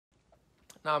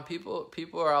No,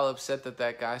 people are all upset that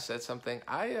that guy said something.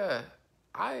 I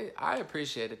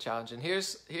appreciate a challenge, and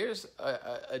here's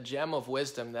a gem of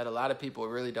wisdom that a lot of people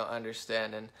really don't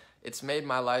understand, and it's made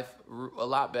my life a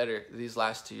lot better these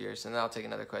last 2 years. And then I'll take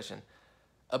another question.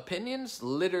 Opinions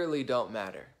literally don't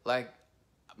matter. Like,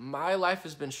 my life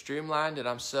has been streamlined, and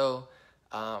I'm so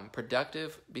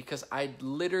productive because I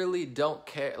literally don't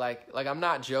care. Like I'm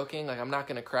not joking. Like, I'm not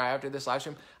gonna cry after this live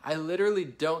stream. I literally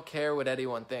don't care what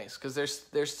anyone thinks, because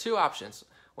there's two options.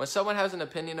 When someone has an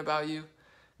opinion about you,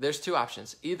 there's two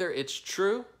options. Either it's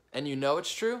true and you know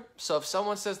it's true. So if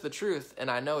someone says the truth and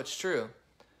I know it's true,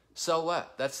 so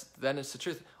what? Then it's the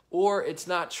truth. Or it's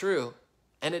not true,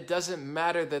 and it doesn't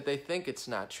matter that they think it's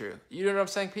not true. You know what I'm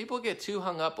saying? People get too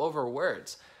hung up over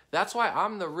words. That's why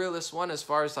I'm the realest one, as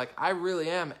far as, like, I really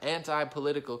am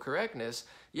anti-political correctness.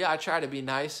 Yeah, I try to be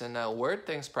nice and word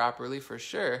things properly for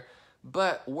sure,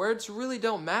 but words really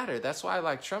don't matter. That's why I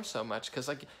like Trump so much, because,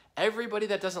 like, everybody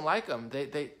that doesn't like him,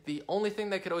 the only thing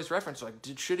they could always reference, like,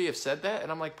 should he have said that?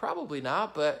 And I'm like, probably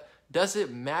not, but does it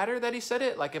matter that he said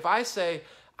it? Like, if I say,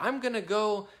 I'm going to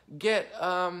go get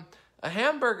a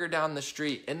hamburger down the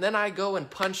street, and then I go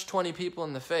and punch 20 people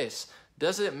in the face,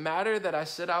 does it matter that I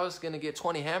said I was going to get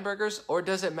 20 hamburgers, or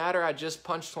does it matter I just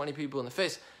punched 20 people in the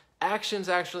face? Actions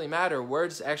actually matter.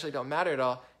 Words actually don't matter at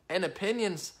all. And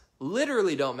opinions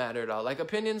literally don't matter at all. Like,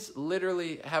 opinions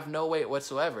literally have no weight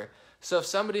whatsoever. So if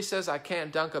somebody says I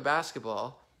can't dunk a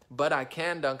basketball, but I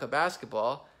can dunk a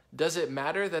basketball, does it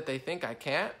matter that they think I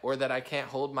can't, or that I can't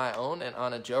hold my own and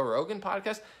on a Joe Rogan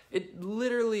podcast? It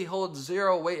literally holds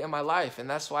zero weight in my life, and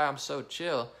that's why I'm so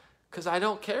chill, because I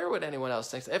don't care what anyone else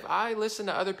thinks. If I listen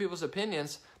to other people's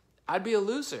opinions, I'd be a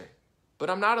loser. But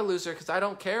I'm not a loser because I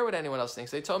don't care what anyone else thinks.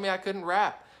 They told me I couldn't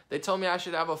rap. They told me I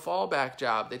should have a fallback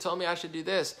job. They told me I should do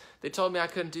this. They told me I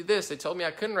couldn't do this. They told me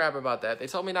I couldn't rap about that. They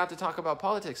told me not to talk about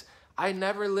politics. I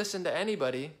never listen to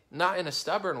anybody, not in a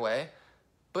stubborn way,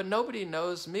 but nobody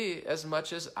knows me as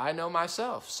much as I know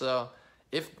myself. So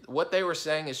if what they were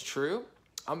saying is true,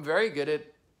 I'm very good at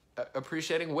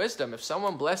appreciating wisdom. If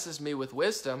someone blesses me with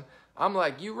wisdom, I'm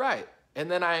like, you right. And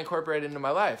then I incorporate it into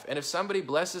my life. And if somebody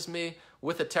blesses me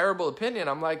with a terrible opinion,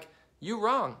 I'm like, you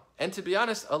wrong. And to be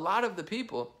honest, a lot of the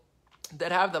people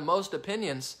that have the most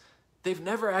opinions, they've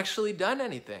never actually done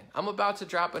anything. I'm about to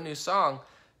drop a new song,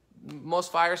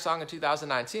 most fire song of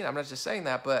 2019. I'm not just saying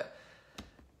that, but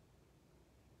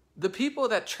the people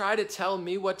that try to tell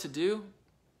me what to do,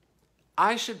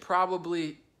 I should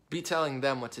probably be telling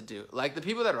them what to do. Like, the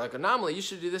people that are like, Anomaly, you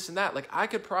should do this and that. Like, I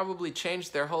could probably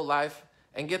change their whole life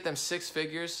and get them 6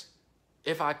 figures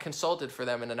if I consulted for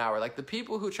them in an hour. Like, the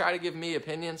people who try to give me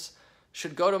opinions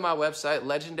should go to my website,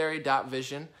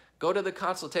 legendary.vision, go to the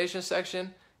consultation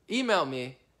section, email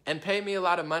me, and pay me a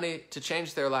lot of money to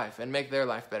change their life and make their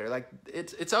life better. Like,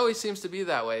 it's always seems to be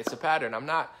that way. It's a pattern. I'm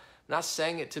not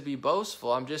saying it to be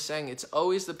boastful. I'm just saying it's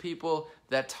always the people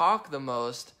that talk the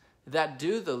most that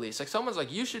do the least. Like, someone's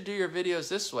like, you should do your videos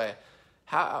this way.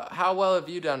 How well have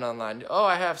you done online? Oh,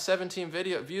 I have 17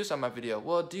 views on my video.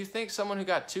 Well, do you think someone who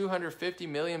got 250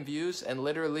 million views and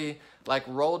literally, like,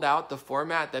 rolled out the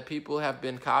format that people have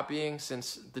been copying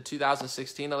since the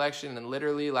 2016 election and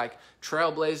literally, like,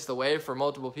 trailblazed the way for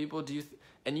multiple people,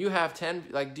 and you have 10,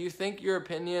 like, do you think your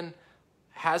opinion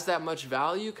has that much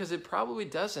value? Because it probably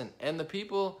doesn't. And the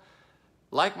people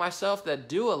like myself that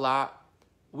do a lot,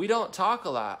 we don't talk a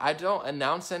lot. I don't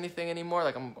announce anything anymore.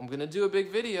 Like, I'm going to do a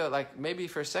big video, like, maybe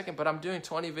for a second, but I'm doing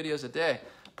 20 videos a day.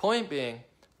 Point being,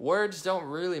 words don't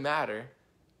really matter.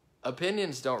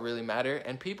 Opinions don't really matter.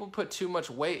 And people put too much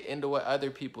weight into what other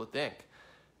people think.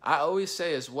 I always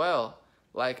say as well,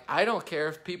 like, I don't care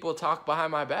if people talk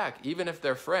behind my back, even if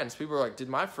they're friends. People are like, did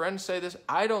my friend say this?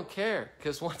 I don't care.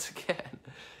 Because once again,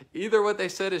 either what they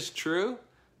said is true,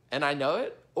 and I know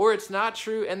it, or it's not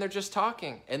true and they're just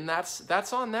talking, and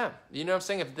that's on them. You know what I'm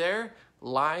saying? If they're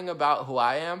lying about who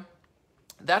I am,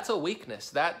 that's a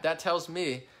weakness. That tells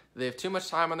me they have too much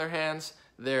time on their hands,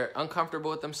 they're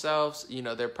uncomfortable with themselves, you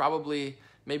know, they're probably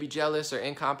maybe jealous or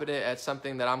incompetent at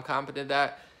something that I'm competent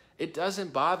at. It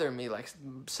doesn't bother me. Like,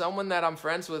 someone that I'm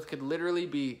friends with could literally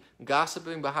be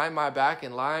gossiping behind my back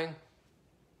and lying.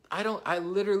 I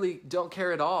literally don't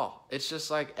care at all. It's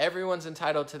just like, everyone's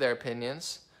entitled to their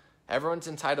opinions. Everyone's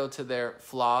entitled to their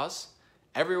flaws.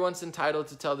 Everyone's entitled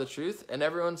to tell the truth, and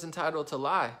everyone's entitled to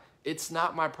lie. It's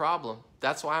not my problem.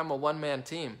 That's why I'm a one-man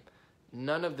team.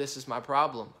 None of this is my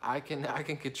problem. I can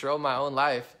control my own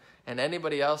life, and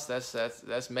anybody else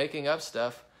that's making up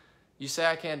stuff, you say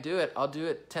I can't do it, I'll do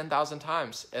it 10,000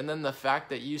 times. And then the fact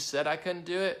that you said I couldn't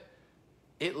do it,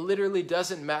 it literally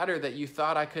doesn't matter that you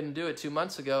thought I couldn't do it 2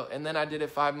 months ago, and then I did it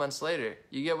 5 months later.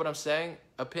 You get what I'm saying?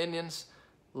 Opinions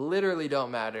literally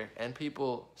don't matter, and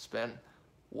people spend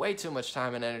way too much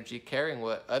time and energy caring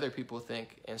what other people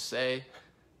think and say.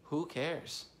 Who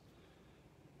cares?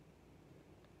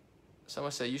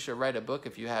 Someone said you should write a book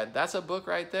if you had. That's a book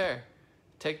right there.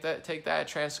 Take that,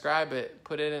 transcribe it,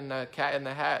 put it in a Cat in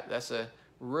the Hat. That's a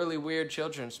really weird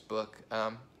children's book.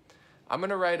 I'm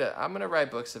gonna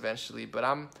write books eventually, but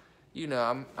I'm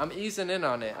easing in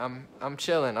on it. I'm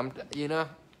chilling.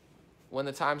 When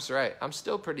the time's right. I'm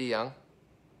still pretty young.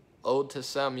 Old to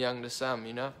some, young to some,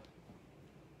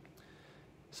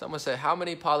 Someone said, how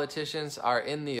many politicians are in the